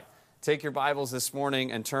Take your Bibles this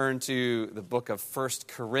morning and turn to the book of 1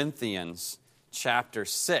 Corinthians chapter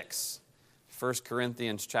 6. 1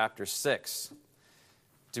 Corinthians chapter 6.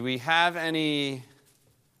 Do we have any,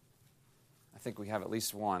 I think we have at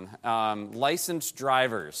least one, licensed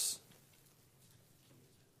drivers?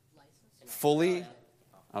 Fully?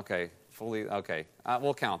 Okay, fully, okay.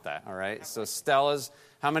 We'll count that, all right? So Stella's,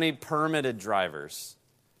 how many permitted drivers?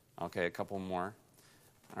 Okay, a couple more.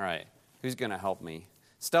 All right, who's going to help me?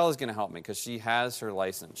 Stella's going to help me because she has her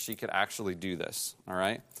license. She could actually do this, all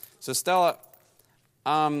right? So Stella,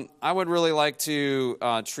 I would really like to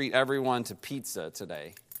treat everyone to pizza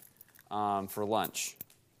today for lunch.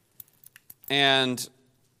 And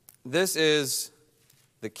this is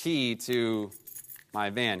the key to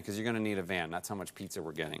my van, because you're going to need a van. That's how much pizza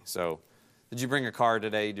we're getting. So did you bring a car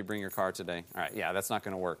today? Did you bring your car today? All right, yeah, that's not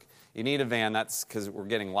going to work. You need a van. That's because we're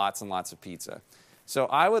getting lots and lots of pizza. So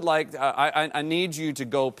I would like, I need you to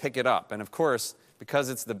go pick it up. And of course, because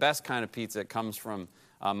it's the best kind of pizza, it comes from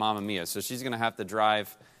Mama Mia. So she's going to have to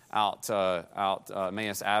drive out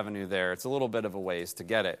Emmaus Avenue there. It's a little bit of a ways to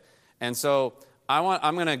get it. And so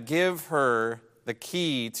I'm going to give her the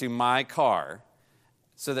key to my car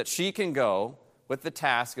so that she can go with the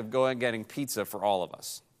task of going and getting pizza for all of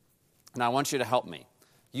us. And I want you to help me.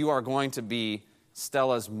 You are going to be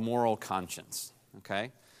Stella's moral conscience,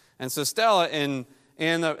 okay? And so Stella, in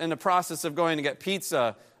the process of going to get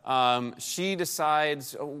pizza, she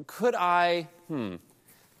decides, could I,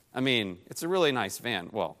 I mean, it's a really nice van.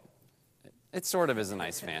 Well, it sort of is a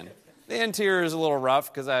nice van. The interior is a little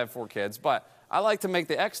rough because I have 4 kids, but I like to make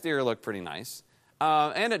the exterior look pretty nice.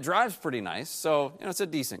 And it drives pretty nice, so it's a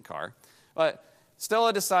decent car. But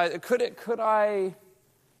Stella decides, could I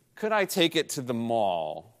take it to the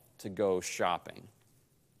mall to go shopping?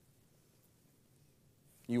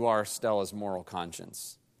 You are Stella's moral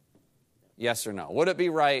conscience. Yes or no? Would it be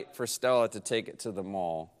right for Stella to take it to the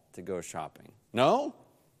mall to go shopping? No?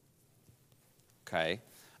 Okay.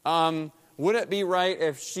 Would it be right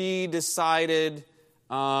if she decided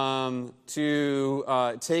to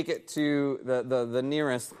take it to the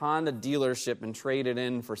nearest Honda dealership and trade it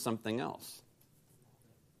in for something else?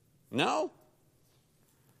 No?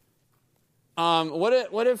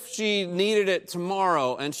 What if she needed it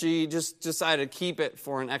tomorrow and she just decided to keep it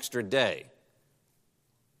for an extra day?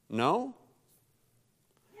 No?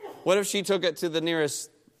 What if she took it to the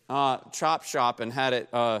nearest chop shop and had it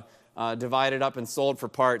divided up and sold for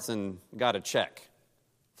parts and got a check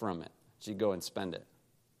from it? She'd go and spend it.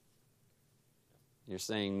 You're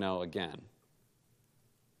saying no again.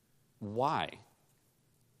 Why?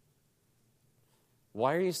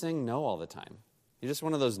 Why are you saying no all the time? You're just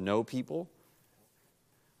one of those no people?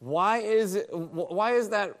 Why is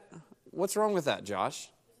that? What's wrong with that, Josh?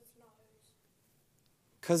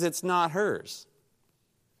 Because it's not hers.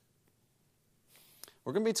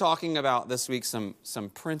 We're going to be talking about this week some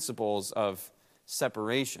principles of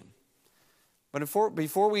separation. But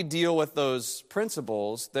before we deal with those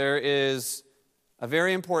principles, there is a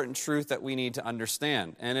very important truth that we need to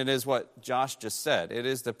understand. And it is what Josh just said. It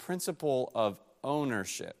is the principle of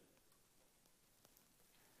ownership.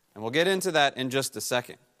 And we'll get into that in just a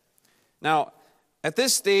second. Now, at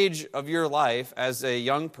this stage of your life, as a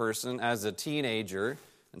young person, as a teenager,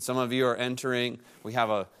 and some of you are entering, we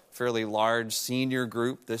have a fairly large senior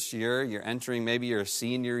group this year. You're entering maybe your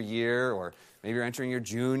senior year, or maybe you're entering your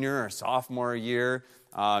junior or sophomore year.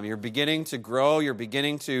 You're beginning to grow. You're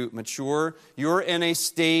beginning to mature. You're in a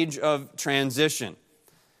stage of transition.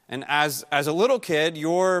 And as a little kid,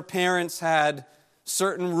 your parents had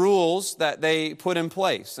certain rules that they put in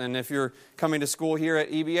place. And if you're coming to school here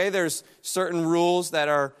at EBA, there's certain rules that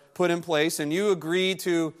are put in place, and you agree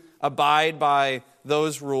to abide by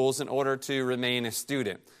those rules in order to remain a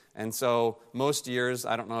student. And so most years,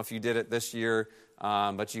 I don't know if you did it this year,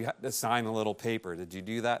 but you had to sign a little paper. Did you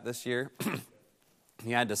do that this year?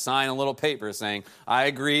 You had to sign a little paper saying, I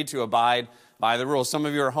agree to abide by the rules. Some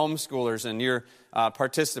of you are homeschoolers, and you're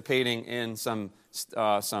participating in some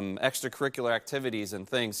extracurricular activities and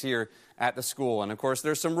things here at the school. And of course,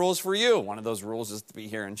 there's some rules for you. One of those rules is to be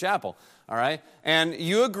here in chapel, all right? And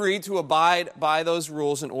you agree to abide by those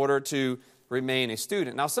rules in order to remain a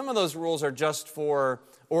student. Now, some of those rules are just for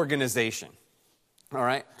organization, all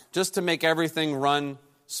right? Just to make everything run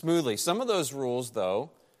smoothly. Some of those rules,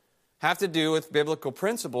 though, have to do with biblical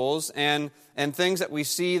principles and things that we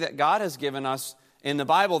see that God has given us in the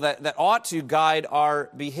Bible that ought to guide our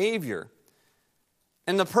behavior.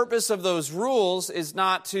 And the purpose of those rules is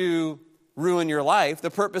not to ruin your life. The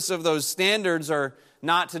purpose of those standards are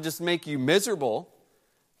not to just make you miserable,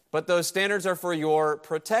 but those standards are for your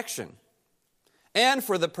protection and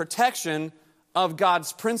for the protection of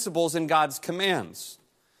God's principles and God's commands.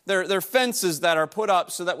 They're fences that are put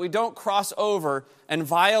up so that we don't cross over and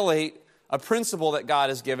violate a principle that God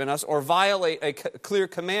has given us or violate a clear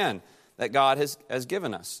command that God has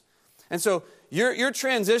given us. And so you're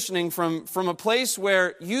transitioning from a place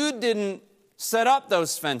where you didn't set up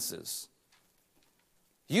those fences.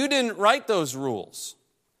 You didn't write those rules.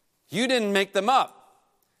 You didn't make them up.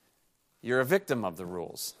 You're a victim of the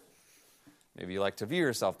rules. Maybe you like to view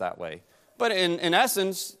yourself that way. But in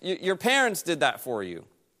essence, your parents did that for you.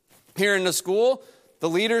 Here in the school, the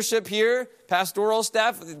leadership here, pastoral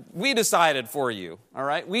staff, we decided for you, all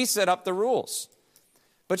right? We set up the rules.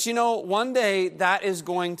 But one day that is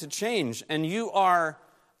going to change, and you are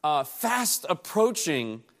fast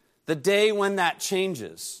approaching the day when that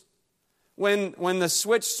changes. When the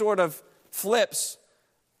switch sort of flips,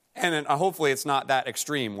 and hopefully it's not that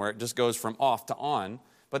extreme where it just goes from off to on,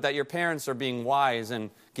 but that your parents are being wise and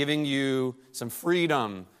giving you some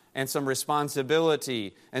freedom and some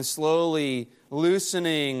responsibility and slowly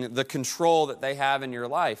loosening the control that they have in your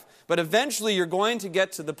life. But eventually you're going to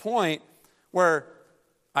get to the point where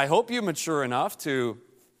I hope you mature enough to,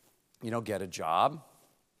 get a job,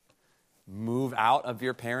 move out of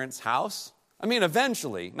your parents' house. I mean,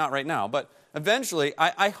 eventually, not right now, but eventually,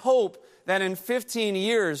 I hope that in 15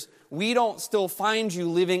 years, we don't still find you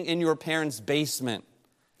living in your parents' basement.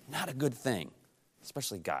 Not a good thing,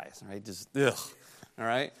 especially guys, right? Just, ugh, all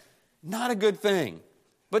right? Not a good thing.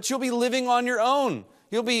 But you'll be living on your own.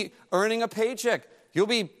 You'll be earning a paycheck. You'll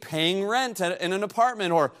be paying rent in an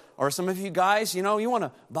apartment, or some of you guys, you want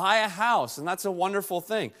to buy a house, and that's a wonderful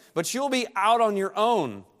thing. But you'll be out on your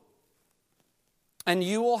own, and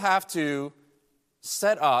you will have to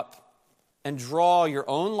set up and draw your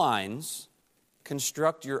own lines,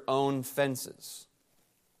 construct your own fences.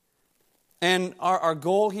 And our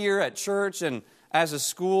goal here at church and as a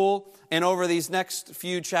school and over these next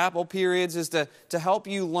few chapel periods is to help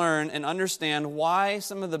you learn and understand why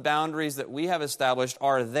some of the boundaries that we have established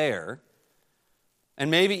are there, and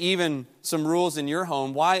maybe even some rules in your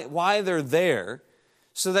home, why they're there,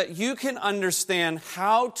 so that you can understand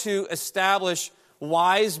how to establish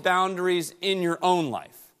wise boundaries in your own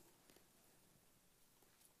life.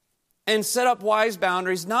 And set up wise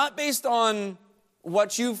boundaries not based on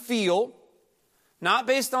what you feel, not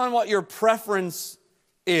based on what your preference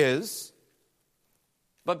is,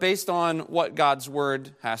 but based on what God's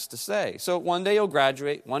Word has to say. So one day you'll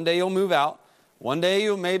graduate, one day you'll move out, one day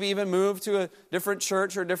you'll maybe even move to a different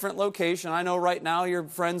church or different location. I know right now your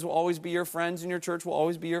friends will always be your friends and your church will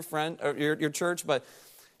always be your friend, or your church, but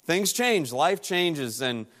things change, life changes,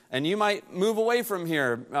 and you might move away from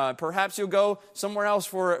here. Perhaps you'll go somewhere else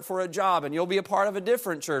for a job, and you'll be a part of a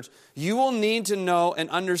different church. You will need to know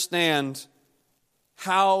and understand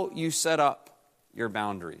how you set up your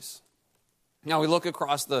boundaries. Now, we look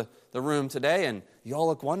across the room today, and you all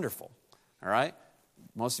look wonderful, all right?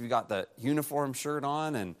 Most of you got the uniform shirt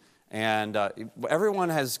on, and everyone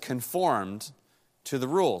has conformed to the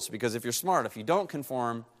rules, because if you're smart, if you don't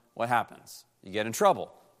conform, what happens? You get in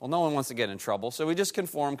trouble. Well, no one wants to get in trouble, so we just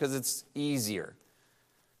conform because it's easier.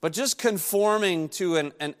 But just conforming to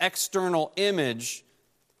an external image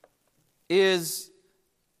is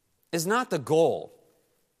not the goal.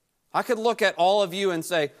 I could look at all of you and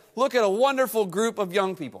say, look at a wonderful group of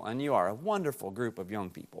young people. And you are a wonderful group of young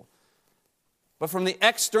people. But from the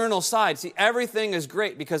external side, see, everything is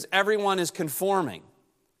great because everyone is conforming.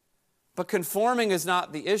 But conforming is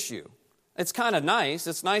not the issue. It's kind of nice.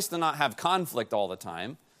 It's nice to not have conflict all the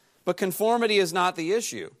time. But conformity is not the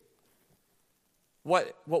issue.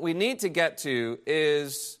 What we need to get to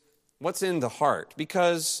is what's in the heart.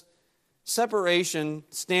 Because separation,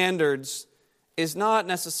 standards, is not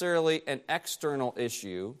necessarily an external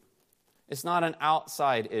issue. It's not an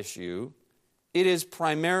outside issue. It is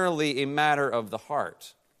primarily a matter of the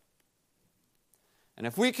heart. And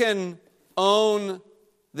if we can own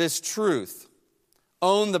this truth,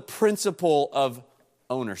 own the principle of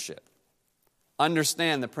ownership,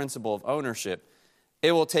 understand the principle of ownership,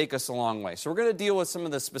 it will take us a long way. So we're going to deal with some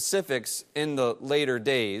of the specifics in the later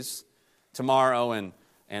days, tomorrow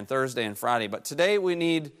and Thursday and Friday. But today we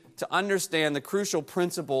need to understand the crucial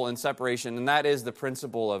principle in separation, and that is the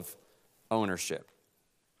principle of ownership.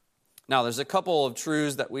 Now, there's a couple of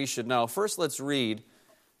truths that we should know. First, let's read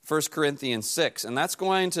 1 Corinthians 6, and that's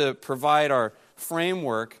going to provide our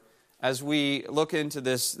framework as we look into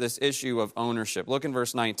this issue of ownership. Look in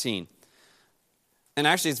verse 19. And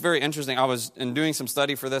actually, it's very interesting. In doing some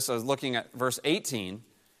study for this, I was looking at verse 18.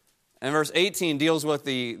 And verse 18 deals with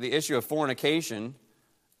the issue of fornication.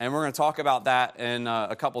 And we're going to talk about that in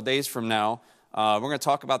a couple days from now. We're going to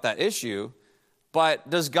talk about that issue. But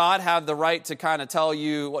does God have the right to kind of tell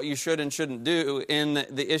you what you should and shouldn't do in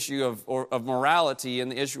the issue of morality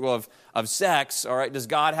and the issue of sex? All right, does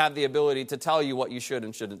God have the ability to tell you what you should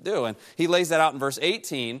and shouldn't do? And he lays that out in verse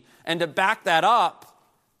 18. And to back that up,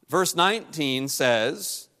 verse 19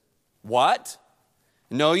 says, what?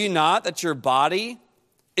 Know ye not that your body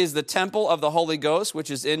is the temple of the Holy Ghost,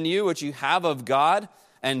 which is in you, which you have of God,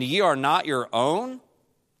 and ye are not your own?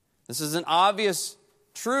 This is an obvious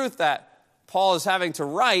truth that Paul is having to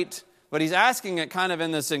write, but he's asking it kind of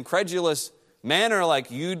in this incredulous manner,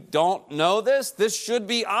 like, you don't know this? This should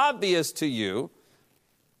be obvious to you.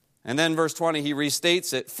 And then verse 20, he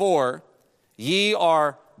restates it, for ye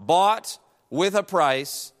are bought with a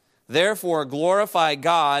price, therefore glorify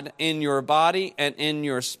God in your body and in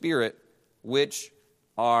your spirit, which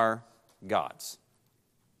are God's.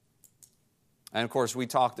 And of course, we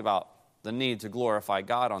talked about the need to glorify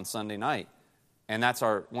God on Sunday night. And that's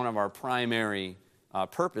one of our primary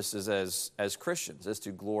purposes as Christians, is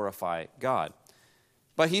to glorify God.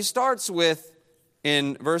 But he starts with,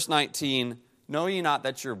 in verse 19, know ye not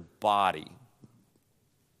that your body.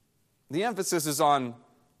 The emphasis is on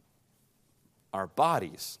our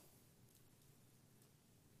bodies.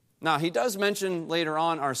 Now, he does mention later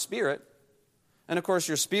on our spirit. And of course,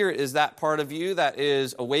 your spirit is that part of you that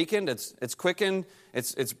is awakened, it's quickened,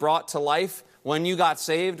 it's brought to life. When you got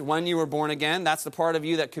saved, when you were born again, that's the part of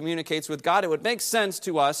you that communicates with God. It would make sense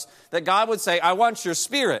to us that God would say, I want your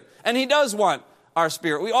spirit. And he does want our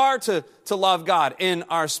spirit. We are to love God in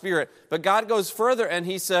our spirit. But God goes further and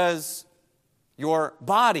he says, your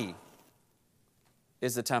body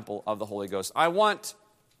is the temple of the Holy Ghost. I want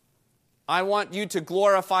you to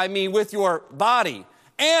glorify me with your body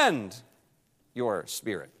and your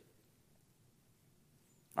spirit.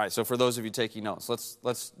 All right, so for those of you taking notes,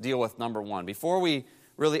 let's deal with number one. Before we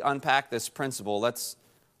really unpack this principle, let's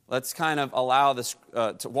kind of allow this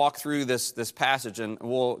to walk through this passage, and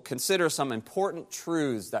we'll consider some important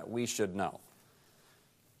truths that we should know.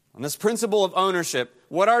 On this principle of ownership,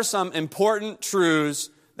 what are some important truths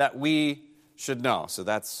that we should know? So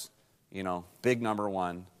that's, big number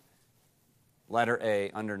one. Letter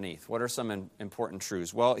A underneath. What are some important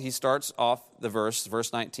truths? Well, he starts off the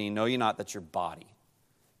verse 19, know ye not that your body.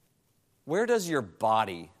 Where does your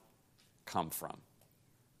body come from?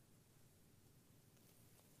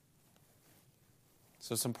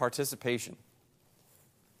 So some participation.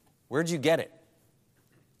 Where'd you get it?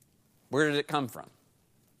 Where did it come from?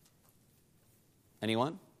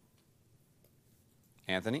 Anyone?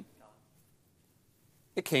 Anthony?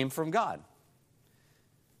 It came from God.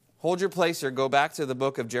 Hold your place here. Go back to the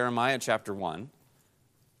book of Jeremiah chapter 1.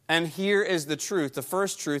 And here is the truth, the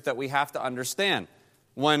first truth that we have to understand.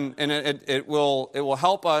 It will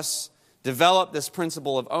help us develop this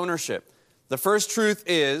principle of ownership. The first truth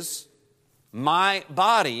is, my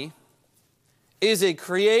body is a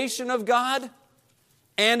creation of God,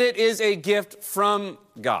 and it is a gift from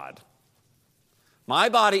God. My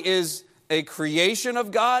body is a creation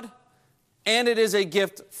of God, and it is a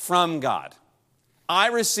gift from God.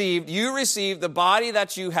 You received the body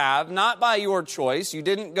that you have, not by your choice. You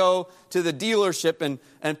didn't go to the dealership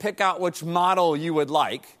and pick out which model you would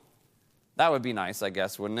like. That would be nice, I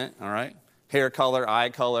guess, wouldn't it? All right. Hair color, eye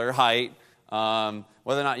color, height,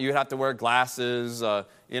 whether or not you'd have to wear glasses,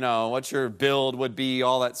 what your build would be,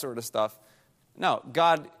 all that sort of stuff. No,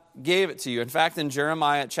 God gave it to you. In fact, in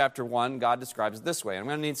Jeremiah chapter 1, God describes it this way. I'm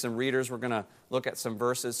going to need some readers. We're going to look at some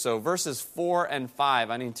verses. So verses 4 and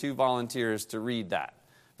 5, I need 2 volunteers to read that.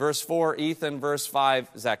 Verse 4, Ethan. Verse 5,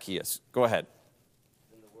 Zacchaeus. Go ahead.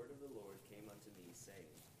 Then the word of the Lord came unto me,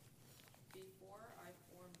 saying, Before I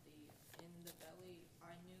formed thee in the belly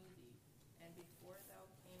I knew thee, and before thou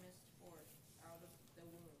camest forth out of the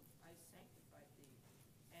womb I sanctified thee,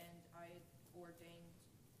 and I ordained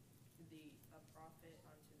thee a prophet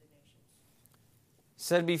unto the nations.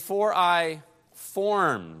 Said, before I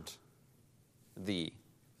formed thee,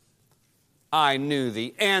 I knew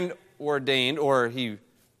thee, and ordained, or he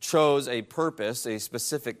chose a purpose, a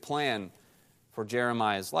specific plan for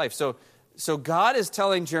Jeremiah's life. So God is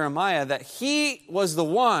telling Jeremiah that he was the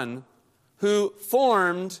one who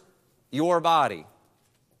formed your body.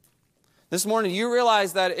 This morning, you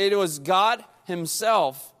realize that it was God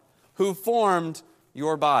himself who formed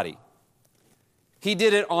your body. He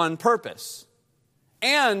did it on purpose.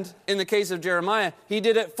 And in the case of Jeremiah, he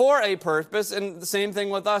did it for a purpose, and the same thing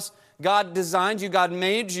with us. God designed you, God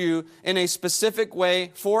made you in a specific way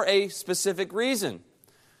for a specific reason.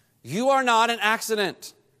 You are not an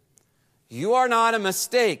accident. You are not a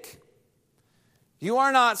mistake. You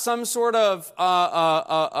are not some sort of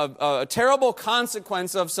a terrible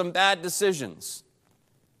consequence of some bad decisions.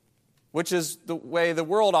 which is the way the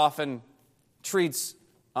world often treats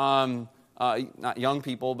not young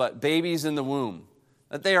people, but babies in the womb.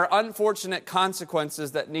 That they are unfortunate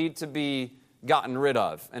consequences that need to be gotten rid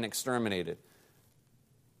of and exterminated.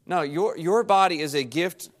 No, your body is a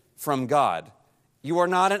gift from God. You are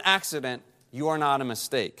not an accident. You are not a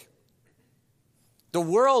mistake. The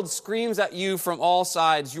world screams at you from all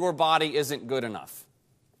sides, your body isn't good enough.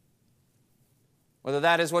 Whether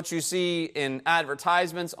that is what you see in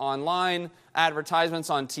advertisements online, advertisements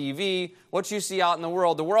on TV, what you see out in the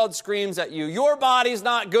world screams at you, your body's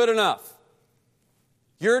not good enough.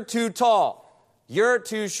 You're too tall. You're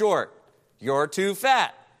too short. You're too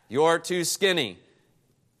fat. You're too skinny.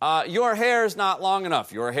 Your hair is not long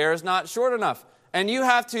enough. Your hair is not short enough. And you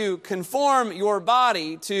have to conform your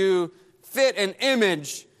body to fit an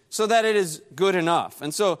image so that it is good enough.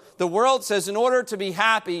 And so the world says in order to be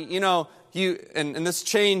happy, and this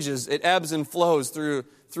changes, it ebbs and flows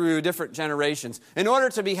through different generations. In order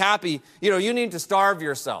to be happy, you need to starve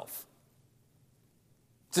yourself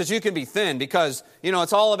so that you can be thin, because,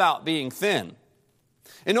 it's all about being thin.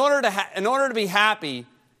 In order to be happy,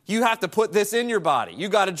 you have to put this in your body. You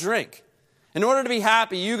got to drink. In order to be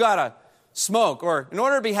happy, you got to smoke. Or in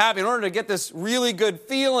order to be happy, in order to get this really good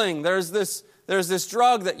feeling, there's this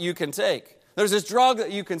drug that you can take. There's this drug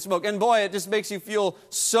that you can smoke. And boy, it just makes you feel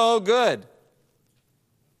so good.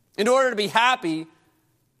 In order to be happy,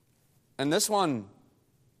 and this one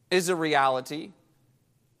is a reality,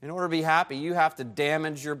 in order to be happy, you have to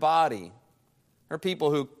damage your body. There are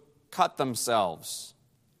people who cut themselves.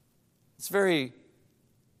 It's very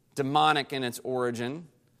demonic in its origin,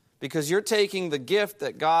 because you're taking the gift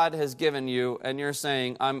that God has given you and you're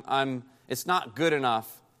saying, it's not good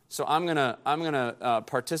enough, so I'm gonna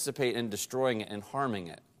participate in destroying it and harming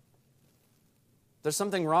it. There's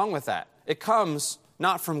something wrong with that. It comes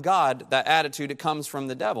not from God, that attitude, it comes from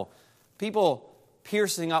the devil. People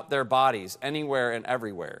piercing up their bodies anywhere and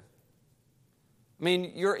everywhere. I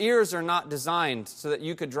mean, your ears are not designed so that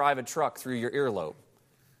you could drive a truck through your earlobe.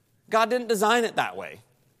 God didn't design it that way.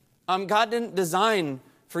 God didn't design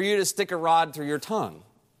for you to stick a rod through your tongue.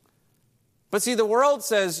 But see, the world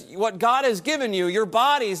says what God has given you, your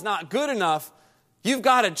body's not good enough. You've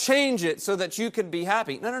got to change it so that you can be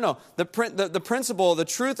happy. No. The principle, the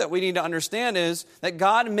truth that we need to understand is that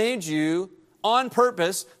God made you on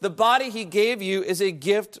purpose. The body He gave you is a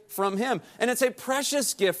gift from Him. And it's a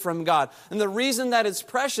precious gift from God. And the reason that it's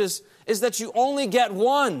precious is that you only get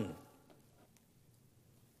one.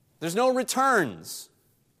 There's no returns.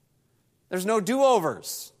 There's no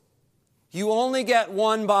do-overs. You only get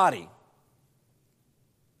one body.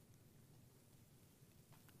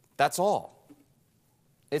 That's all.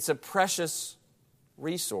 It's a precious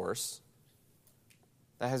resource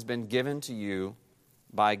that has been given to you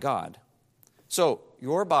by God. So,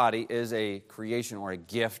 your body is a creation or a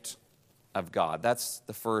gift of God. That's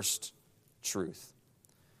the first truth.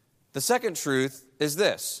 The second truth is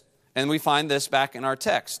this, and we find this back in our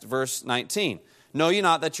text, verse 19. Know ye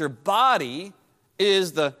not that your body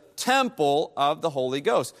is the temple of the Holy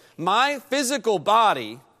Ghost? My physical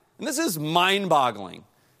body, and this is mind-boggling,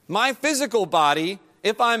 my physical body,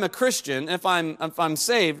 if I'm a Christian, if I'm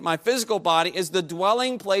saved, my physical body is the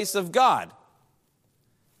dwelling place of God.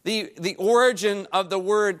 The origin of the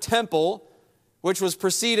word temple, which was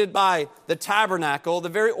preceded by the tabernacle, the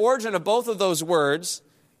very origin of both of those words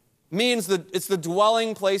means that it's the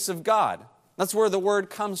dwelling place of God. That's where the word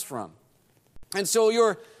comes from. And so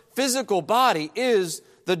your physical body is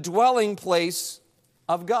the dwelling place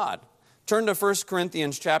of God. Turn to 1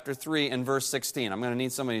 Corinthians chapter 3 and verse 16. I'm going to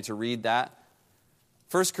need somebody to read that.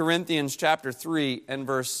 1 Corinthians chapter 3 and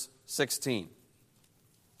verse 16.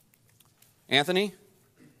 Anthony?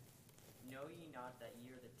 Know ye not that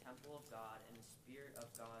ye are the temple of God, and the Spirit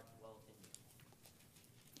of God dwelleth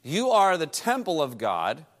in you? You are the temple of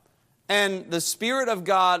God, and the Spirit of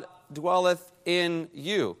God dwelleth in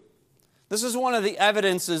you. This is one of the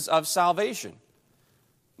evidences of salvation.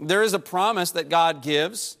 There is a promise that God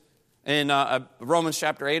gives in Romans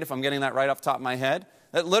chapter 8, if I'm getting that right off the top of my head,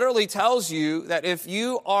 that literally tells you that if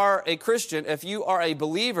you are a Christian, if you are a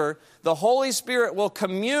believer, the Holy Spirit will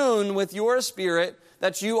commune with your spirit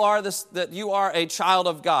that you are a child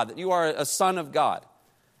of God, that you are a son of God.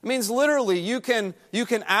 It means literally you can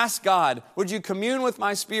ask God, would you commune with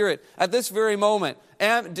my spirit at this very moment?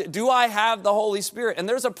 And do I have the Holy Spirit? And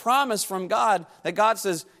there's a promise from God that God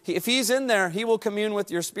says, if He's in there, He will commune with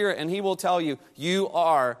your spirit and He will tell you, you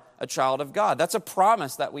are a child of God. That's a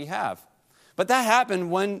promise that we have. But that happened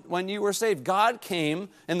when you were saved. God came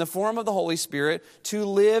in the form of the Holy Spirit to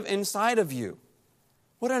live inside of you.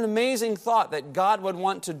 What an amazing thought that God would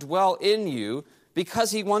want to dwell in you.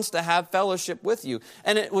 because he wants to have fellowship with you.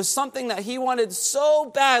 And it was something that he wanted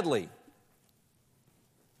so badly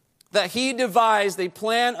that he devised a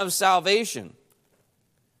plan of salvation,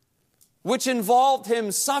 which involved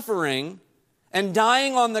him suffering and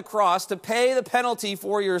dying on the cross to pay the penalty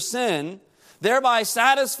for your sin, thereby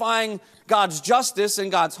satisfying God's justice and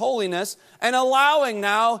God's holiness, and allowing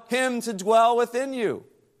now him to dwell within you.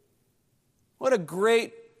 What a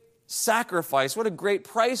great sacrifice, what a great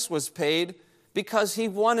price was paid, because he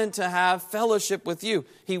wanted to have fellowship with you.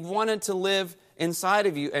 He wanted to live inside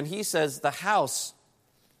of you. And he says, the house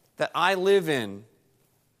that I live in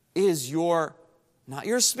is not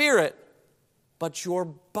your spirit, but your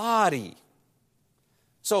body.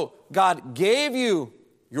 So God gave you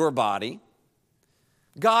your body.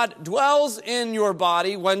 God dwells in your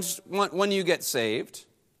body when you get saved.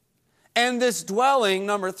 And this dwelling,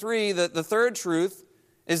 number 3, the third truth,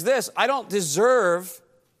 is this: I don't deserve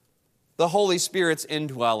the Holy Spirit's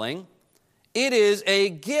indwelling. It is a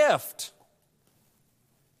gift.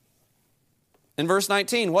 In verse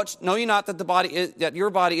 19, know ye not that your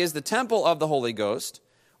body is the temple of the Holy Ghost,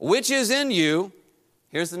 which is in you?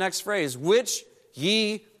 Here's the next phrase: which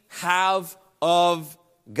ye have of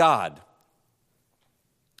God.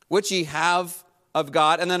 Which ye have of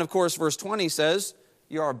God. And then, of course, verse 20 says,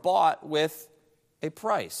 you are bought with a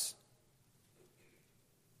price.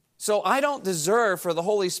 So I don't deserve for the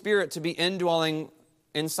Holy Spirit to be indwelling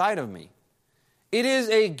inside of me. It is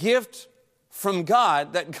a gift from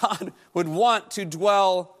God that God would want to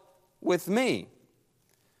dwell with me.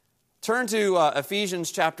 Turn to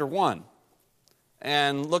Ephesians chapter 1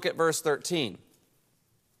 and look at verse 13.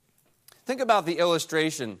 Think about the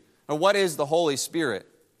illustration of what is the Holy Spirit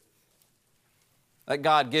that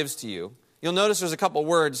God gives to you. You'll notice there's a couple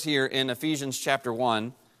words here in Ephesians chapter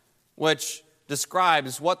 1 which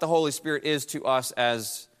describes what the Holy Spirit is to us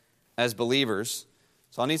as believers.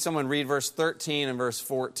 So I'll need someone to read verse 13 and verse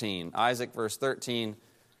 14. Isaac, verse 13,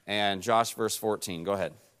 and Josh, verse 14. Go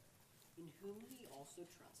ahead. In whom ye also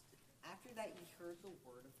trusted, after that ye heard the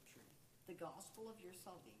word of truth, the gospel of your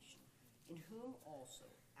salvation, in whom also,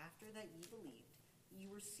 after that ye believed, ye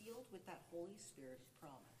were sealed with that Holy Spirit of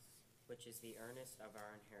promise, which is the earnest of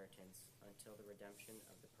our inheritance until the redemption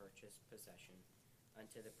of the purchased possession,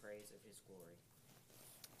 unto the praise of his glory.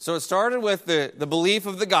 So it started with the belief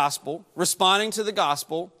of the gospel, responding to the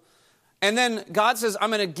gospel. And then God says, I'm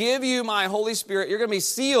going to give you my Holy Spirit. You're going to be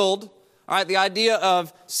sealed. All right, the idea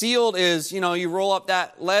of sealed is, you roll up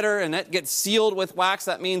that letter and it gets sealed with wax.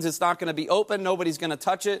 That means it's not going to be open. Nobody's going to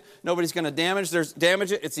touch it. Nobody's going to damage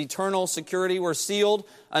it. It's eternal security. We're sealed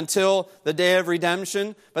until the day of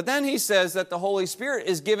redemption. But then he says that the Holy Spirit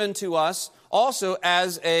is given to us also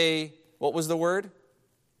as a, what was the word?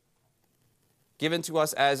 Given to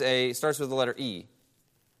us as starts with the letter E.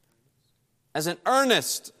 As an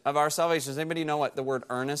earnest of our salvation. Does anybody know what the word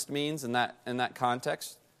earnest means in that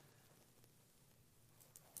context?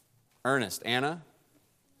 Earnest. Anna?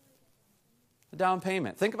 The down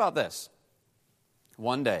payment. Think about this.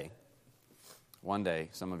 One day,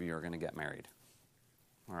 some of you are going to get married.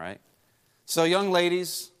 All right? So young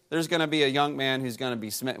ladies, there's going to be a young man who's going to be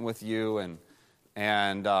smitten with you, and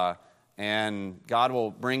God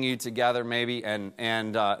will bring you together maybe, and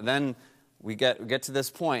then we get to this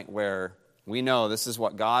point where we know this is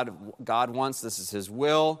what God wants, this is His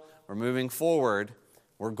will, we're moving forward,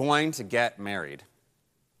 we're going to get married.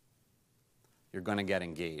 You're going to get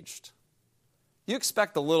engaged. You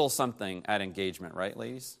expect a little something at engagement, right,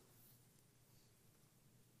 ladies?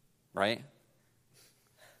 Right?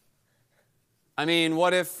 I mean,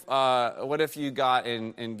 what if you got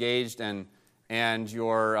engaged and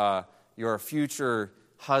your future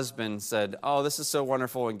husband said, "Oh, this is so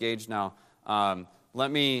wonderful, engaged now.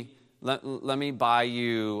 Let me buy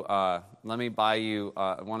you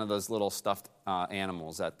one of those little stuffed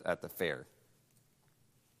animals at the fair."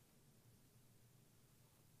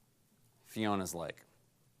 Fiona's like,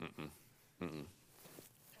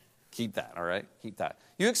 keep that, all right? Keep that.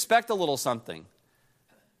 You expect a little something,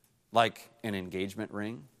 like an engagement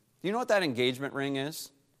ring. Do you know what that engagement ring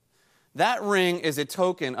is? That ring is a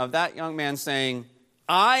token of that young man saying,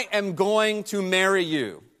 I am going to marry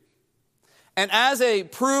you. And as a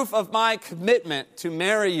proof of my commitment to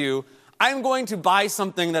marry you, I'm going to buy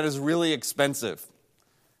something that is really expensive.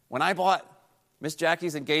 When I bought Miss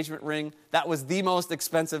Jackie's engagement ring, that was the most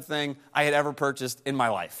expensive thing I had ever purchased in my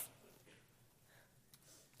life.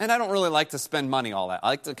 And I don't really like to spend money all that. I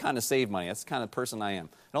like to kind of save money. That's the kind of person I am.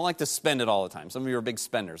 I don't like to spend it all the time. Some of you are big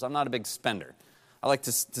spenders. I'm not a big spender. I like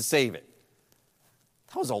to save it.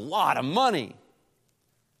 That was a lot of money.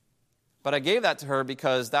 But I gave that to her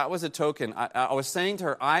because that was a token. I was saying to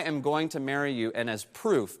her, I am going to marry you, and as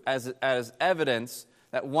proof, as evidence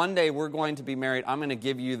that one day we're going to be married, I'm going to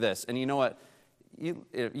give you this. And you know what? You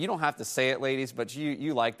don't have to say it, ladies, but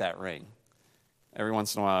you like that ring. Every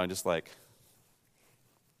once in a while, I'm just like...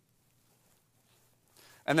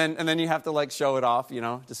 And then you have to like show it off,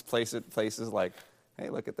 just place it places like, hey,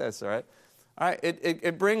 look at this, all right? All right,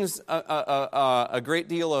 it brings a great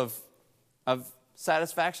deal of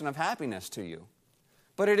satisfaction, of happiness to you.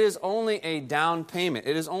 But it is only a down payment.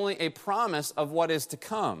 It is only a promise of what is to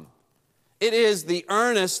come. It is the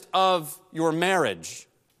earnest of your marriage.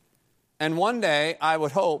 And one day, I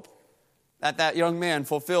would hope that young man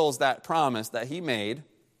fulfills that promise that he made,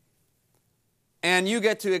 and you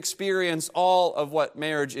get to experience all of what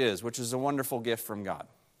marriage is, which is a wonderful gift from God.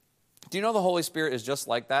 Do you know the Holy Spirit is just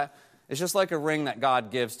like that? It's just like a ring that God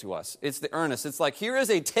gives to us. It's the earnest. It's like, here is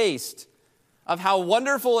a taste of how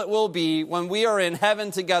wonderful it will be when we are in heaven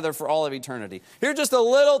together for all of eternity. Here's just a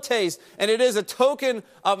little taste, and it is a token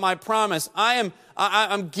of my promise.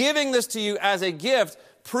 I'm giving this to you as a gift,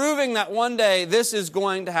 proving that one day this is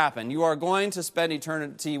going to happen. You are going to spend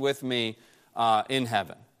eternity with me in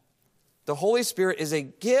heaven. The Holy Spirit is a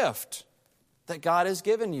gift that God has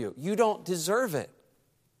given you. You don't deserve it.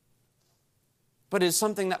 But it's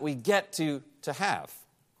something that we get to have.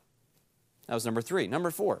 That was number 3.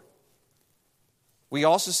 Number 4. We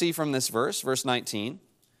also see from this verse 19,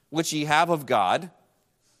 which ye have of God,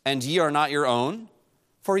 and ye are not your own,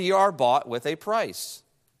 for ye are bought with a price.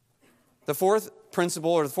 The fourth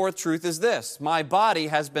principle or the fourth truth is this: my body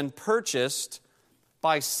has been purchased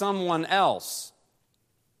by someone else.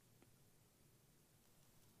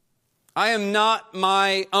 I am not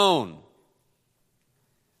my own.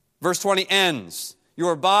 Verse 20 ends,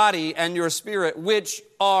 your body and your spirit, which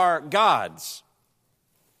are God's.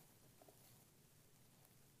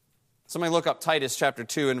 Somebody look up Titus chapter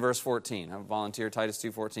 2 and verse 14. I have a volunteer, Titus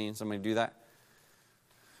 2:14. Somebody do that?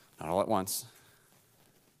 Not all at once.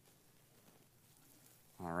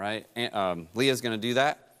 All right. Leah's going to do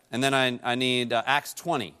that. And then I need Acts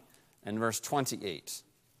 20 and verse 28.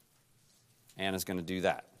 Anna's going to do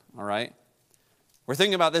that. All right? We're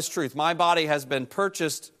thinking about this truth. My body has been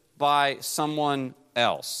purchased by someone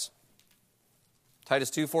else.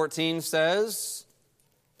 Titus 2:14 says,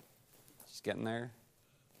 just getting there.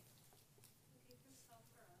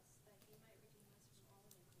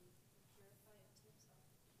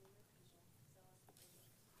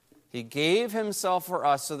 He gave himself for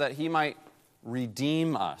us so that he might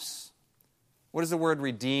redeem us. What does the word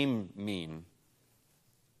redeem mean?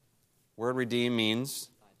 Word redeem means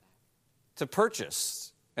to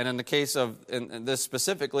purchase. And in the case of in this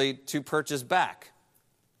specifically, to purchase back.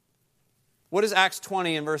 What does Acts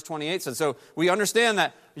 20 and verse 28 say? So we understand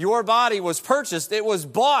that your body was purchased. It was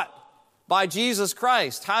bought by Jesus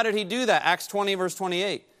Christ. How did he do that? Acts 20 verse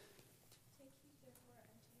 28.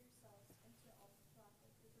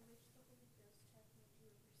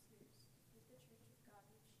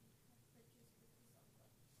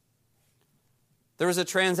 There was a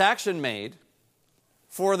transaction made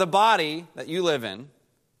for the body that you live in,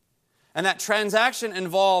 and that transaction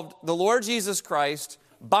involved the Lord Jesus Christ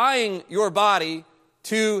buying your body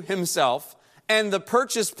to himself, and the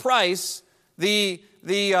purchase price, the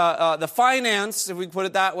finance, if we put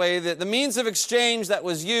it that way, the means of exchange that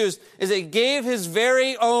was used is it gave his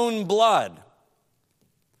very own blood.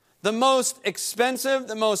 The most expensive,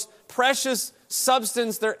 the most precious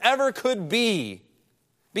substance there ever could be,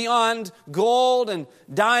 beyond gold and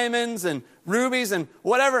diamonds and rubies and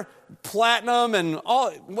whatever, platinum and all,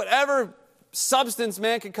 whatever substance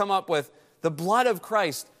man could come up with, the blood of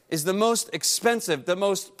Christ is the most expensive, the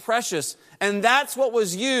most precious, and that's what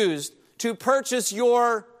was used to purchase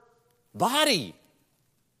your body.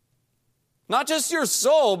 Not just your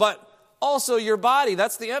soul, but also your body.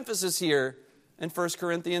 That's the emphasis here in 1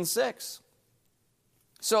 Corinthians 6.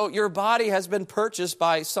 So your body has been purchased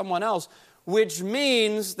by someone else, which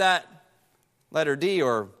means that letter D,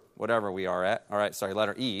 or whatever we are at, all right, sorry,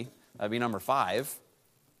 letter E, that'd be number 5.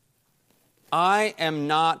 I am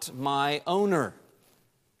not my owner.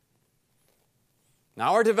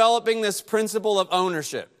 Now we're developing this principle of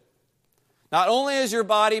ownership. Not only has your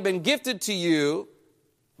body been gifted to you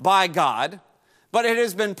by God, but it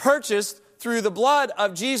has been purchased through the blood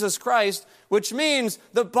of Jesus Christ, which means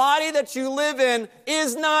the body that you live in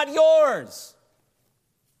is not yours.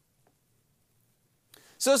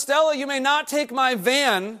 So Stella, you may not take my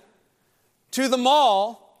van to the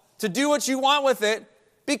mall to do what you want with it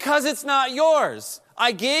Because it's not yours.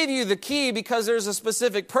 I gave you the key because there's a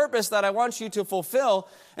specific purpose that I want you to fulfill.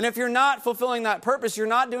 And if you're not fulfilling that purpose, you're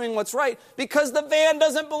not doing what's right because the van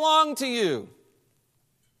doesn't belong to you.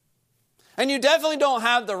 And you definitely don't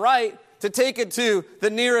have the right to take it to the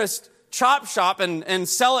nearest chop shop and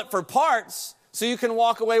sell it for parts so you can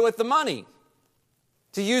walk away with the money,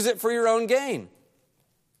 to use it for your own gain.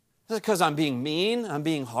 Is it because I'm being mean? I'm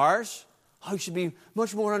being harsh? Oh, you should be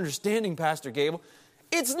much more understanding, Pastor Gable.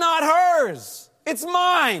 It's not hers. It's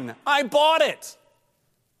mine. I bought it.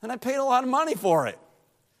 And I paid a lot of money for it.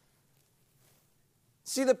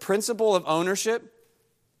 See the principle of ownership?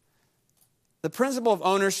 The principle of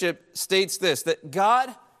ownership states this, that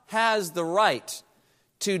God has the right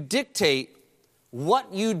to dictate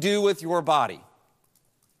what you do with your body.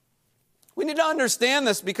 We need to understand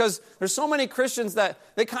this because there's so many Christians that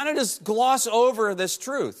they kind of just gloss over this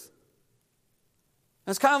truth.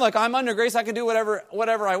 It's kind of like, I'm under grace, I can do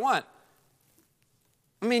whatever I want.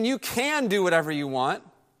 I mean, you can do whatever you want,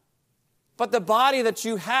 but the body that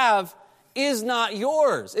you have is not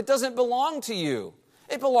yours. It doesn't belong to you.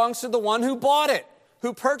 It belongs to the one who bought it,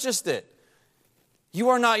 who purchased it. You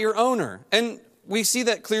are not your owner. And we see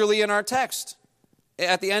that clearly in our text.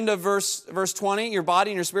 At the end of verse 20, your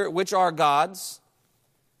body and your spirit, which are God's.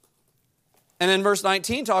 And then verse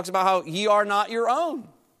 19 talks about how ye are not your own.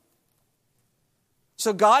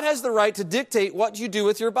 So God has the right to dictate what you do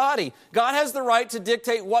with your body. God has the right to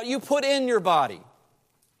dictate what you put in your body.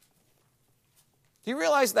 Do you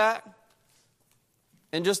realize that?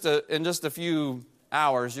 In just a few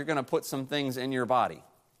hours, you're going to put some things in your body.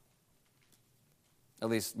 At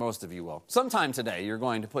least most of you will. Sometime today, you're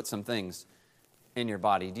going to put some things in your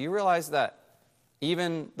body. Do you realize that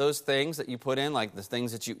even those things that you put in, like the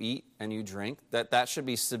things that you eat and you drink, that should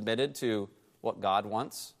be submitted to what God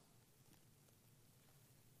wants?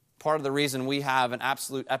 Part of the reason we have an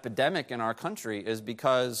absolute epidemic in our country is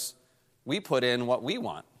because we put in what we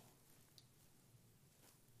want.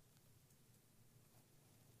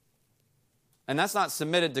 And that's not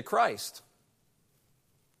submitted to Christ.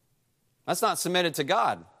 That's not submitted to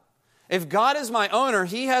God. If God is my owner,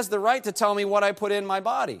 He has the right to tell me what I put in my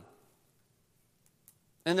body.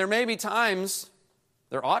 And there may be times,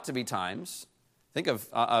 there ought to be times, think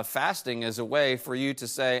of fasting as a way for you to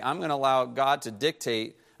say, I'm going to allow God to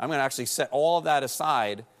dictate. I'm going to actually set all of that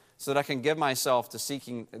aside so that I can give myself to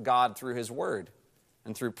seeking God through His Word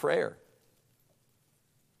and through prayer.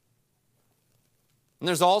 And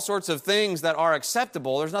there's all sorts of things that are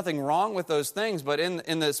acceptable. There's nothing wrong with those things, but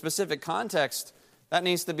in the specific context, that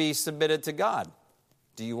needs to be submitted to God.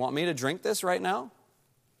 Do you want me to drink this right now?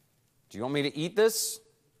 Do you want me to eat this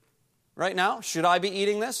right now? Should I be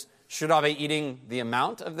eating this? Should I be eating the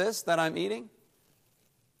amount of this that I'm eating?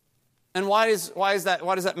 And why does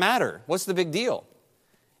that matter? What's the big deal?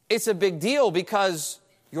 It's a big deal because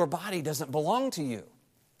your body doesn't belong to you.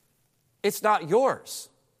 It's not yours.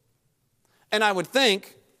 And I would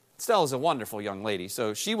think, Stella's a wonderful young lady,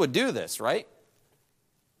 so she would do this, right?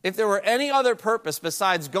 If there were any other purpose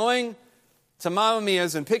besides going to Mamma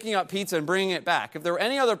Mia's and picking up pizza and bringing it back, if there were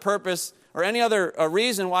any other purpose or any other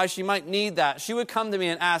reason why she might need that, she would come to me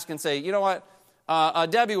and ask and say, you know what,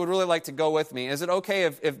 Debbie would really like to go with me. Is it okay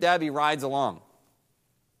if Debbie rides along?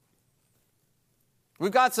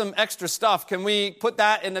 We've got some extra stuff. Can we put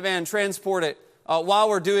that in the van, transport it while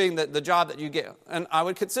we're doing the job that you get? And I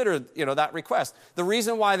would consider, that request. The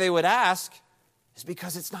reason why they would ask is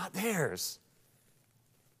because it's not theirs.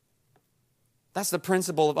 That's the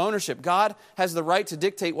principle of ownership. God has the right to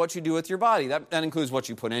dictate what you do with your body. That includes what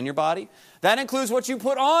you put in your body. That includes what you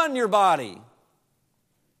put on your body.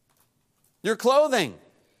 Your clothing.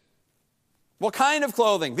 What kind of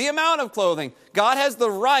clothing? The amount of clothing. God has the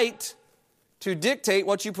right to dictate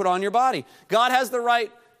what you put on your body. God has the right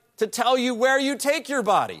to tell you where you take your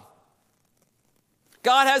body.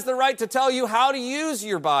 God has the right to tell you how to use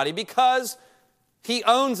your body because He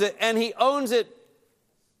owns it, and He owns it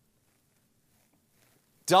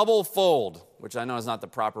double fold, which I know is not the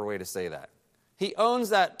proper way to say that. He owns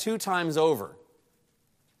that 2 times over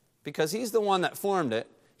because He's the one that formed it.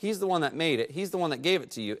 He's the one that made it. He's the one that gave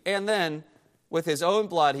it to you. And then, with His own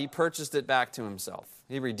blood, He purchased it back to Himself.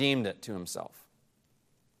 He redeemed it to Himself.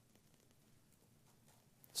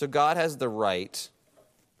 So God has the right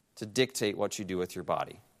to dictate what you do with your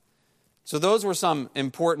body. So those were some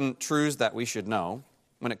important truths that we should know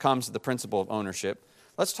when it comes to the principle of ownership.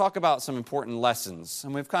 Let's talk about some important lessons.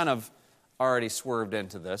 And we've kind of already swerved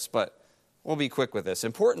into this, but we'll be quick with this.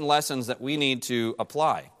 Important lessons that we need to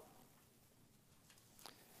apply.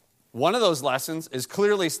 One of those lessons is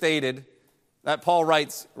clearly stated that Paul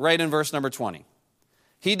writes right in verse number 20.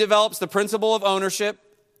 He develops the principle of ownership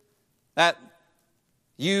That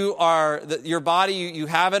your body, you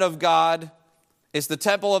have it of God. It's the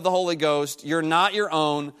temple of the Holy Ghost. You're not your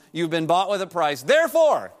own. You've been bought with a price.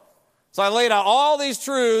 Therefore, so I laid out all these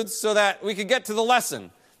truths so that we could get to the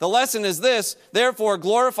lesson. The lesson is this: therefore,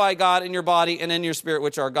 glorify God in your body and in your spirit,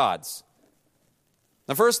 which are God's.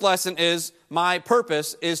 The first lesson is, my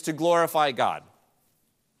purpose is to glorify God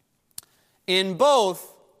in both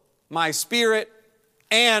my spirit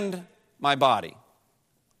and my body.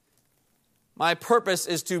 My purpose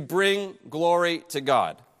is to bring glory to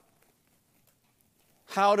God.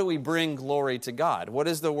 How do we bring glory to God? What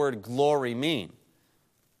does the word glory mean?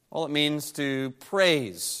 Well, it means to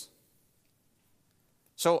praise.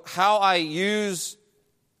 So how I use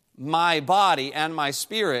my body and my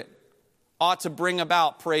spirit ought to bring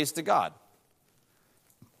about praise to God.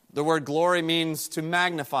 The word glory means to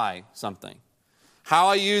magnify something. How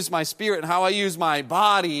I use my spirit and how I use my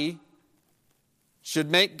body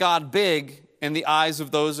should make God big in the eyes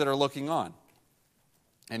of those that are looking on.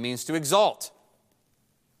 It means to exalt.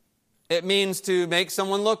 It means to make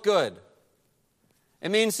someone look good. It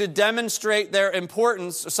means to demonstrate their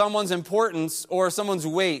importance, someone's importance, or someone's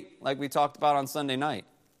weight, like we talked about on Sunday night.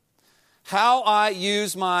 How I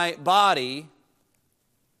use my body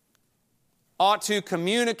ought to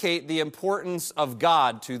communicate the importance of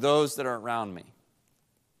God to those that are around me.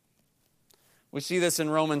 We see this in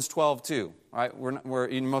Romans 12 too. Right?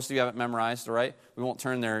 Most of you haven't memorized, all right? We won't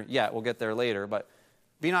turn there yet. We'll get there later. But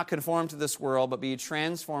be not conformed to this world, but be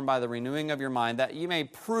transformed by the renewing of your mind, that you may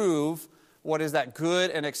prove what is that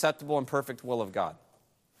good and acceptable and perfect will of God.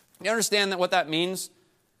 You understand that what that means?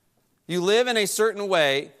 You live in a certain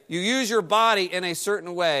way, you use your body in a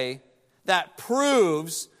certain way that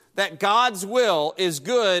proves that God's will is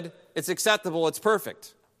good, it's acceptable, it's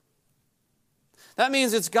perfect. That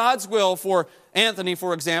means it's God's will for Anthony,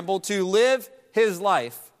 for example, to live his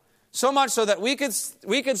life so much so that we could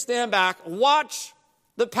stand back, watch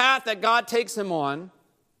the path that God takes him on,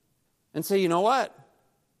 and say, you know what?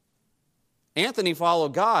 Anthony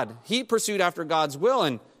followed God. He pursued after God's will,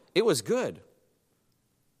 and it was good.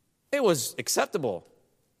 It was acceptable.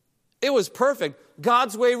 It was perfect.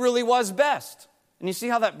 God's way really was best. And you see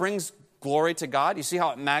how that brings glory to God? You see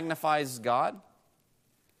how it magnifies God?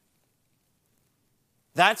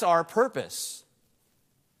 That's our purpose,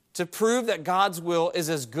 to prove that God's will is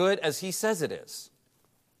as good as He says it is.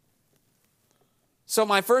 So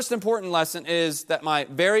my first important lesson is that my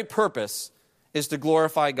very purpose is to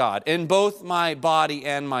glorify God in both my body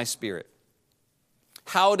and my spirit.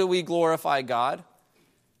 How do we glorify God?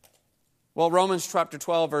 Well, Romans chapter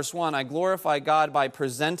 12, verse 1, I glorify God by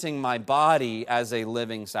presenting my body as a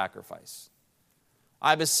living sacrifice.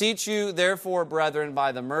 I beseech you, therefore, brethren,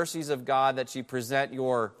 by the mercies of God, that you present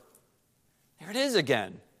your... There it is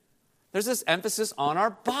again. There's this emphasis on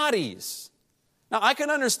our bodies. Now, I can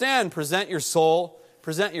understand present your soul,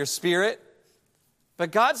 present your spirit.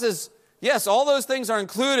 But God says, yes, all those things are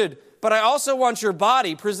included, but I also want your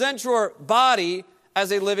body. Present your body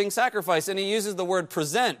as a living sacrifice. And He uses the word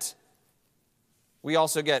present. We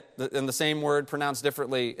also get, in the same word pronounced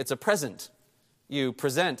differently, it's a present. You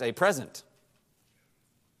present a present.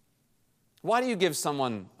 Why do you give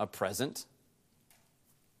someone a present?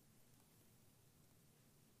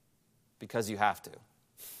 Because you have to.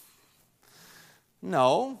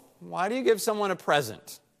 No. Why do you give someone a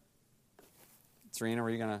present? Serena, what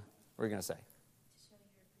are you gonna say?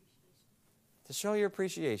 To show your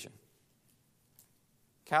appreciation.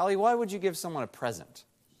 Callie, why would you give someone a present?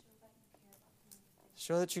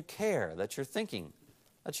 Show that you care, that you're thinking,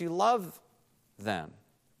 that you love them.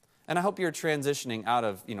 And I hope you're transitioning out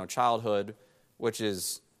of, childhood, which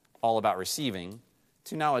is all about receiving,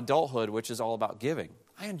 to now adulthood, which is all about giving.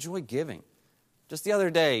 I enjoy giving. Just the other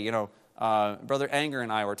day, Brother Anger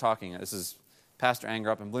and I were talking. This is Pastor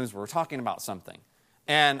Anger up in Bloomsburg. We're talking about something.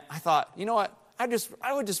 And I thought, you know what? I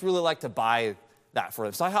would just really like to buy that for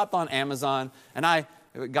them. So I hopped on Amazon, and I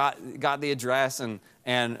got the address and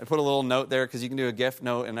put a little note there, because you can do a gift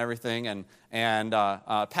note and everything, and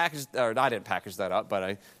packaged, or I didn't package that up, but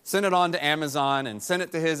I sent it on to Amazon and sent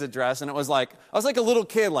it to his address, and it was like, I was like a little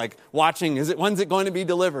kid, like watching, when's it going to be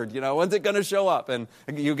delivered? When's it going to show up? And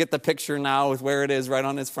you get the picture now with where it is right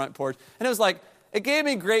on his front porch. And it was like, it gave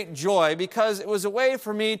me great joy, because it was a way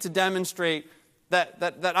for me to demonstrate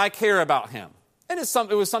that I care about him. And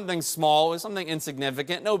it was something small, it was something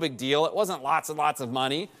insignificant, no big deal. It wasn't lots and lots of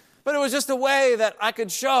money, but it was just a way that I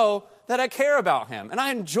could show that I care about him. And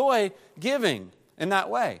I enjoy giving in that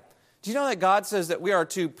way. Do you know that God says that we are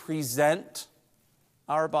to present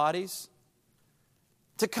our bodies?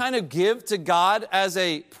 To kind of give to God as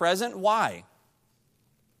a present? Why?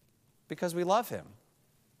 Because we love Him.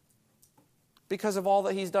 because of all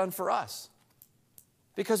that he's done for us.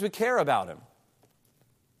 Because we care about him.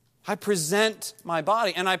 I present my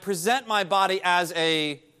body, and I present my body as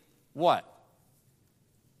a what?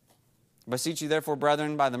 I beseech you, therefore,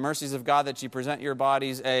 brethren, by the mercies of God, that you present your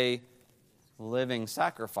bodies a living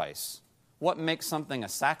sacrifice. What makes something a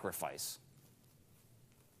sacrifice?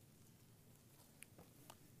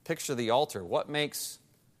 Picture the altar. What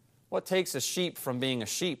takes a sheep from being a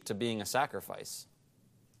sheep to being a sacrifice?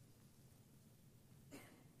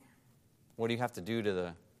 What do you have to do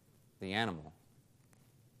to the animal?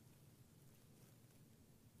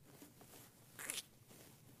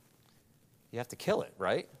 You have to kill it,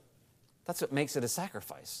 right? That's what makes it a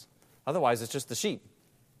sacrifice. Otherwise, it's just the sheep.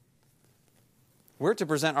 We're to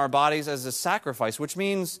present our bodies as a sacrifice, which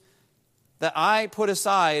means that I put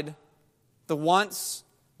aside the wants,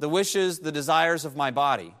 the wishes, the desires of my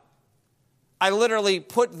body. I literally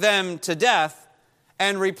put them to death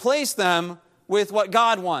and replace them with what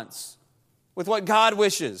God wants, with what God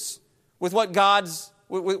wishes, with what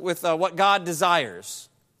what God desires.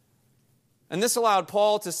 And this allowed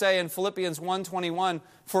Paul to say in Philippians 1:21,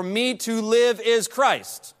 "For me to live is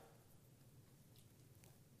Christ."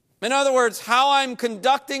 In other words, how I'm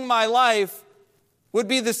conducting my life would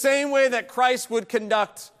be the same way that Christ would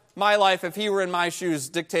conduct my life if he were in my shoes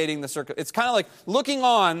dictating the circuit. It's kind of like looking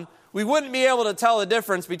on, we wouldn't be able to tell the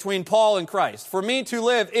difference between Paul and Christ. For me to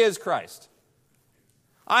live is Christ.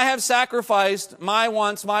 I have sacrificed my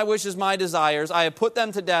wants, my wishes, my desires. I have put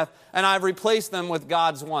them to death, and I've replaced them with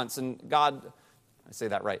God's wants. And I say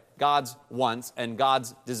that right, God's wants and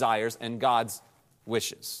God's desires and God's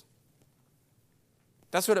wishes.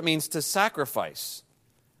 That's what it means to sacrifice.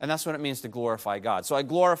 And that's what it means to glorify God. So I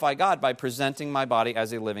glorify God by presenting my body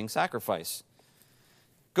as a living sacrifice.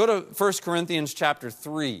 Go to 1 Corinthians chapter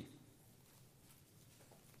 3.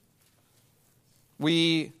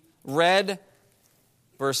 We read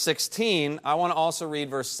verse 16. I want to also read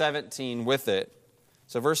verse 17 with it.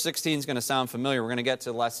 So verse 16 is going to sound familiar. We're going to get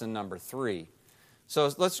to lesson number 3.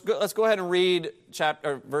 So let's go ahead and read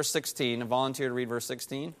verse 16. A volunteer to read verse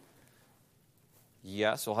 16.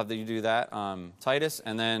 Yes, we'll have you do that. Titus,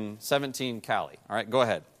 and then 17, Callie. All right, go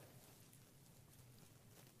ahead.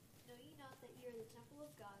 Know ye not that ye are the temple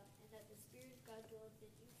of God, and that the Spirit of God dwelleth in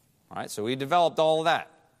you? All right, so we developed all of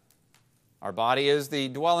that. Our body is the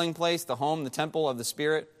dwelling place, the home, the temple of the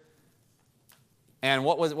Spirit. And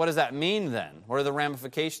what does that mean then? What are the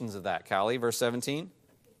ramifications of that, Callie? Verse 17.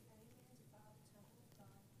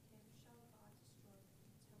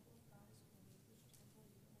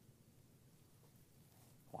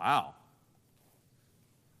 Wow.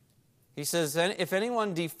 He says, if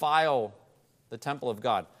anyone defile the temple of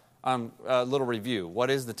God. A little review. What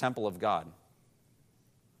is the temple of God?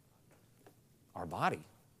 Our body.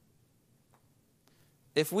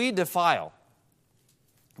 If we defile,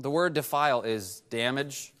 the word defile is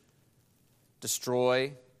damage,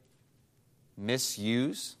 destroy,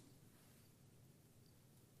 misuse.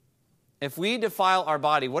 If we defile our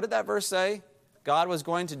body, what did that verse say God was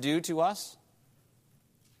going to do to us?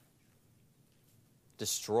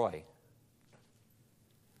 Destroy.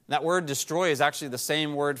 That word destroy is actually the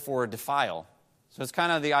same word for defile. So it's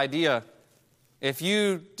kind of the idea, if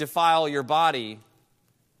you defile your body,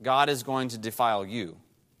 God is going to defile you.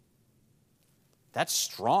 That's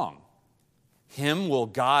strong. Him will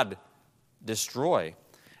God destroy.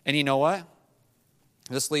 And you know what?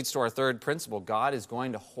 This leads to our third principle. God is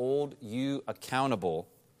going to hold you accountable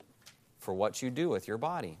for what you do with your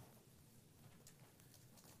body.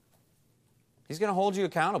 He's going to hold you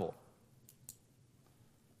accountable.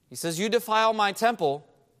 He says, you defile my temple,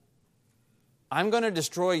 I'm going to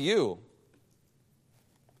destroy you.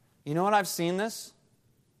 You know what? I've seen this.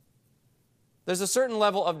 There's a certain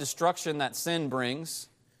level of destruction that sin brings.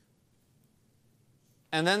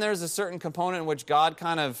 And then there's a certain component in which God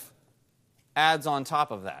kind of adds on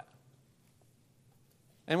top of that.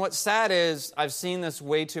 And what's sad is I've seen this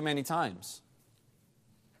way too many times.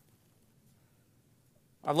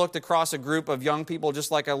 I've looked across a group of young people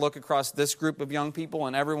just like I look across this group of young people,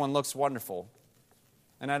 and everyone looks wonderful.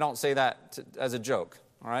 And I don't say that as a joke,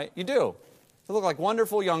 all right? You do. They look like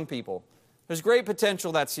wonderful young people. There's great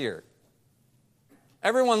potential that's here.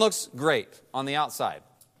 Everyone looks great on the outside.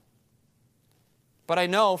 But I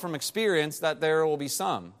know from experience that there will be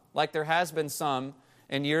some, like there has been some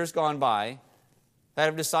in years gone by, that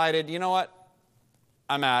have decided, you know what,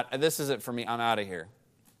 this isn't for me, I'm out of here.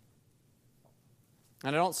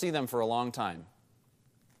 And I don't see them for a long time.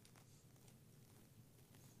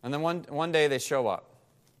 And then one day they show up.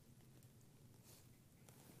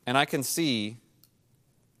 And I can see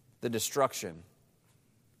the destruction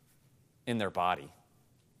in their body.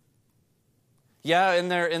 Yeah, in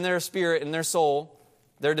their spirit, in their soul,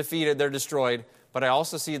 they're defeated, they're destroyed, but I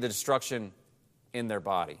also see the destruction in their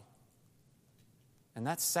body. And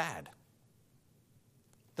that's sad.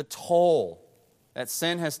 The toll that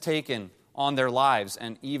sin has taken on their lives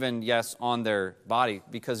and even, yes, on their body,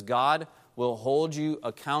 because God will hold you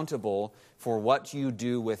accountable for what you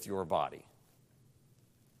do with your body.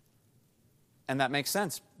 And that makes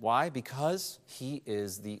sense. Why? Because He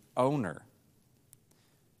is the owner.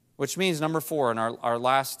 Which means, number 4, in our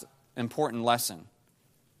last important lesson,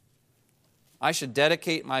 I should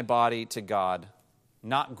dedicate my body to God,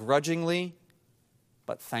 not grudgingly,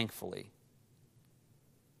 but thankfully.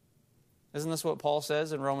 Isn't this what Paul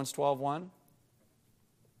says in Romans 12:1?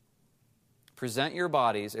 Present your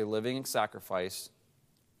bodies a living sacrifice,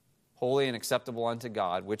 holy and acceptable unto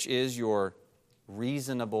God, which is your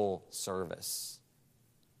reasonable service.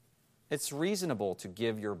 It's reasonable to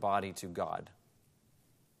give your body to God.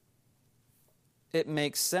 It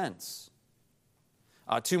makes sense.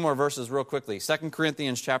 2 more verses real quickly. 2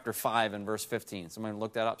 Corinthians chapter 5 and verse 15. Somebody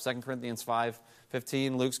look that up. 2 Corinthians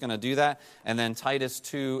 5:15. Luke's going to do that. And then Titus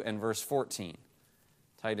 2 and verse 14.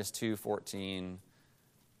 Titus 2:14.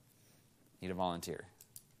 Need a volunteer.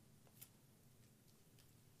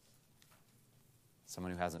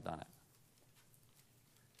 Someone who hasn't done it.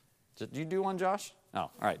 Did you do one, Josh? Oh,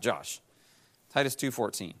 all right, Josh. Titus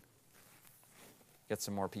 2:14. Get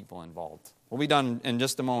some more people involved. We'll be done in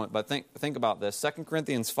just a moment, but think about this. 2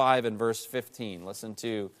 Corinthians 5 and verse 15. Listen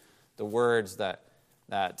to the words that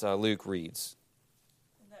Luke reads.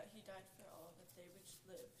 And that He died for all, that they which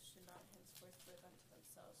live should not henceforth live unto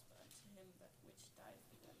themselves, but unto Him that which died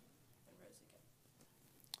for them and rose again.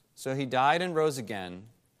 So He died and rose again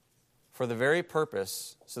for the very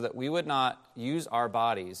purpose so that we would not use our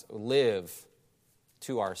bodies, live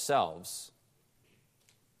to ourselves.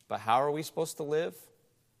 But how are we supposed to live?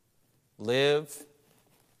 Live.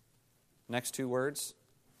 Next 2 words.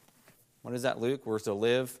 What is that, Luke? We're to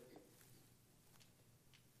live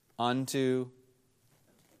unto.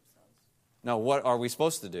 No, what are we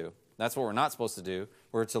supposed to do? That's what we're not supposed to do.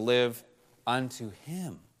 We're to live unto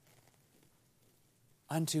Him.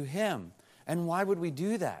 Unto Him. And why would we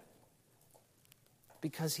do that?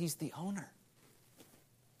 Because He's the owner.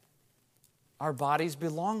 Our bodies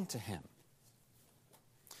belong to Him.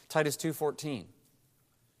 Titus 2:14.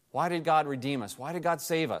 Why did God redeem us? Why did God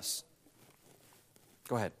save us?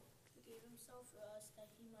 Go ahead. He gave Himself for us that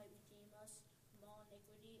He might redeem us from all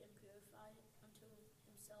iniquity and purify unto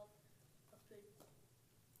Himself a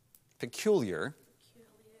Peculiar.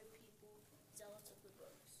 people, zealous of good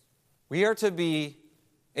works. We are to be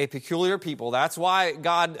a peculiar people. That's why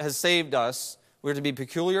God has saved us. We're to be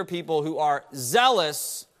peculiar people who are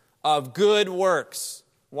zealous of good works.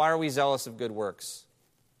 Why are we zealous of good works?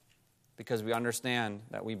 Because we understand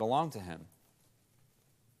that we belong to Him,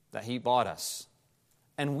 that He bought us.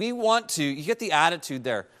 And we want to, you get the attitude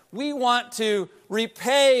there, we want to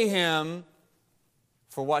repay Him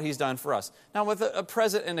for what He's done for us. Now, with a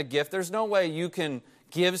present and a gift, there's no way you can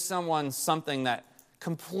give someone something that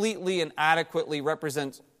completely and adequately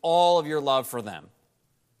represents all of your love for them.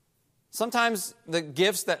 Sometimes the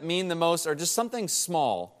gifts that mean the most are just something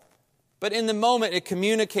small, but in the moment it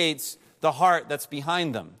communicates the heart that's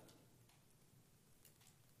behind them.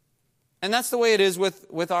 And that's the way it is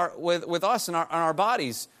with us and our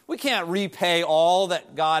bodies. We can't repay all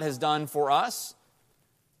that God has done for us,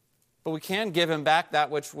 but we can give Him back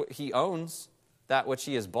that which He owns, that which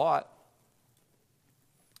He has bought.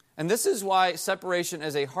 And this is why separation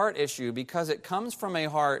is a heart issue, because it comes from a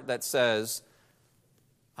heart that says,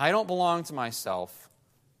 I don't belong to myself.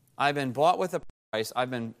 I've been bought with a price.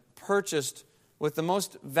 I've been purchased with the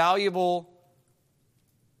most valuable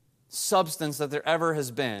substance that there ever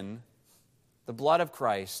has been, the blood of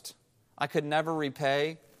Christ. I could never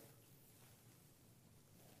repay,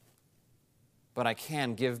 but I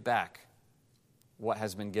can give back what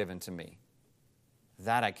has been given to me.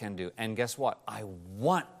 That I can do. And guess what? I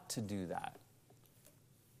want to do that.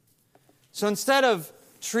 So instead of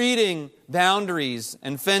treating boundaries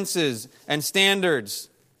and fences and standards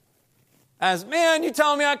as, man, you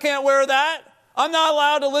telling me I can't wear that? I'm not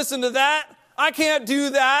allowed to listen to that. I can't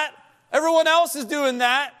do that. Everyone else is doing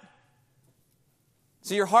that.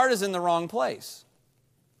 So your heart is in the wrong place.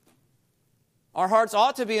 Our hearts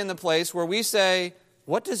ought to be in the place where we say,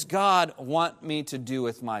 what does God want me to do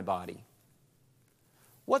with my body?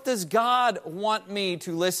 What does God want me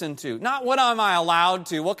to listen to? Not what am I allowed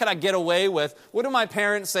to? What can I get away with? What do my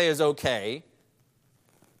parents say is okay?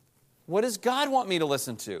 What does God want me to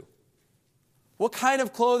listen to? What kind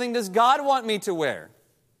of clothing does God want me to wear?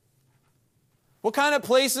 What kind of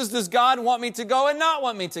places does God want me to go and not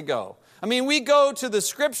want me to go? I mean, we go to the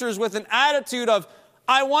Scriptures with an attitude of,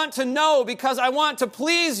 I want to know because I want to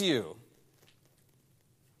please you.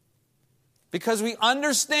 Because we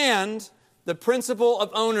understand the principle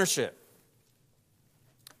of ownership.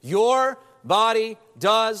 Your body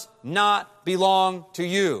does not belong to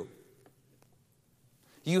you.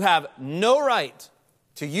 You have no right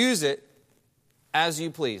to use it as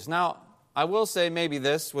you please. Now, I will say maybe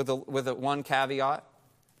this with one caveat.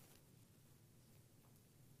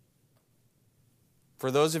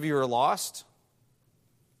 For those of you who are lost,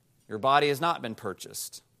 your body has not been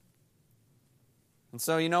purchased. And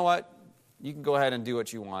so, you know what? You can go ahead and do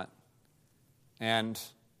what you want and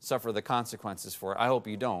suffer the consequences for it. I hope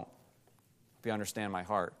you don't. If you understand my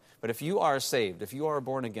heart. But if you are saved, if you are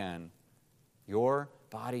born again, your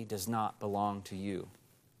body does not belong to you.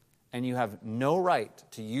 And you have no right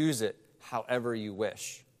to use it however you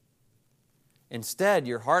wish. Instead,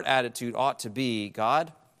 your heart attitude ought to be,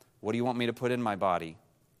 God, what do you want me to put in my body?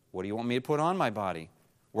 What do you want me to put on my body?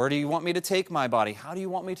 Where do you want me to take my body? How do you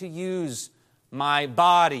want me to use my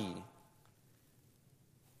body?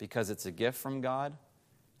 Because it's a gift from God.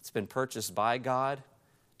 It's been purchased by God.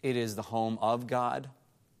 It is the home of God.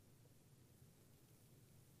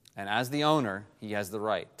 And as the owner, he has the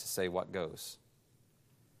right to say what goes.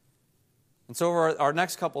 And so over our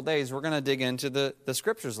next couple days, we're going to dig into the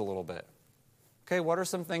Scriptures a little bit. Okay, what are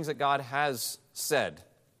some things that God has said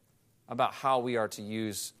about how we are to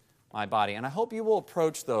use my body? And I hope you will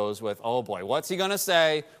approach those with, oh boy, what's he going to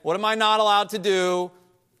say? What am I not allowed to do?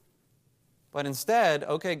 But instead,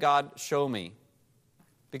 okay, God, show me.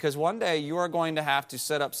 Because one day you are going to have to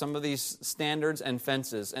set up some of these standards and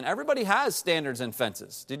fences. And everybody has standards and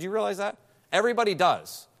fences. Did you realize that? Everybody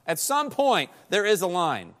does. At some point, there is a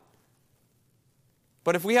line.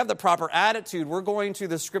 But if we have the proper attitude, we're going to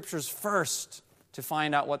the Scriptures first to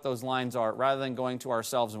find out what those lines are, rather than going to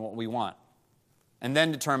ourselves and what we want. And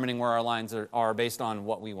then determining where our lines are based on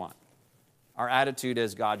what we want. Our attitude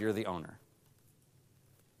is, God, you're the owner.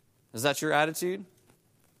 Is that your attitude?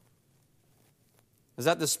 Is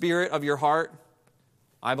that the spirit of your heart?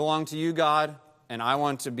 I belong to you, God, and I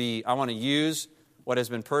want to use what has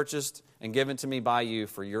been purchased and given to me by you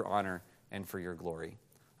for your honor and for your glory.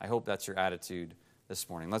 I hope that's your attitude this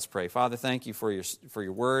morning. Let's pray. Father, thank you for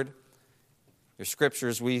your word, your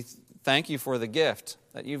Scriptures. We thank you for the gift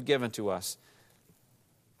that you've given to us.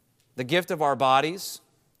 The gift of our bodies,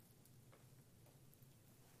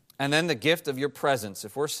 and then the gift of your presence.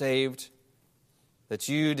 If we're saved, that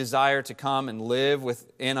you desire to come and live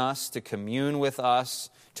within us, to commune with us,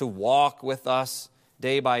 to walk with us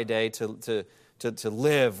day by day, to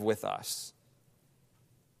live with us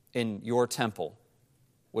in your temple,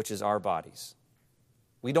 which is our bodies.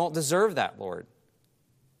 We don't deserve that, Lord.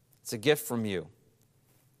 It's a gift from you.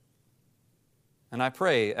 And I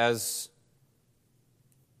pray as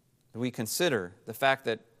we consider the fact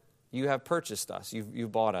that you have purchased us,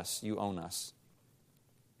 you've bought us, you own us.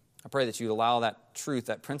 I pray that you allow that truth,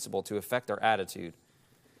 that principle to affect our attitude,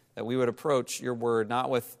 that we would approach your word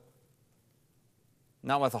not with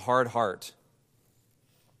a hard heart,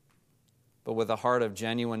 but with a heart of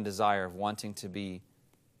genuine desire of wanting to be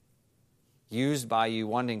used by you,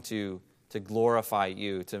 wanting to glorify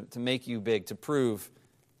you, to make you big, to prove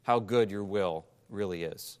how good your will really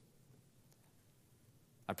is.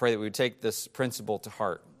 I pray that we would take this principle to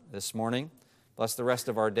heart this morning. Bless the rest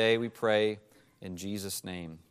of our day, we pray in Jesus' name.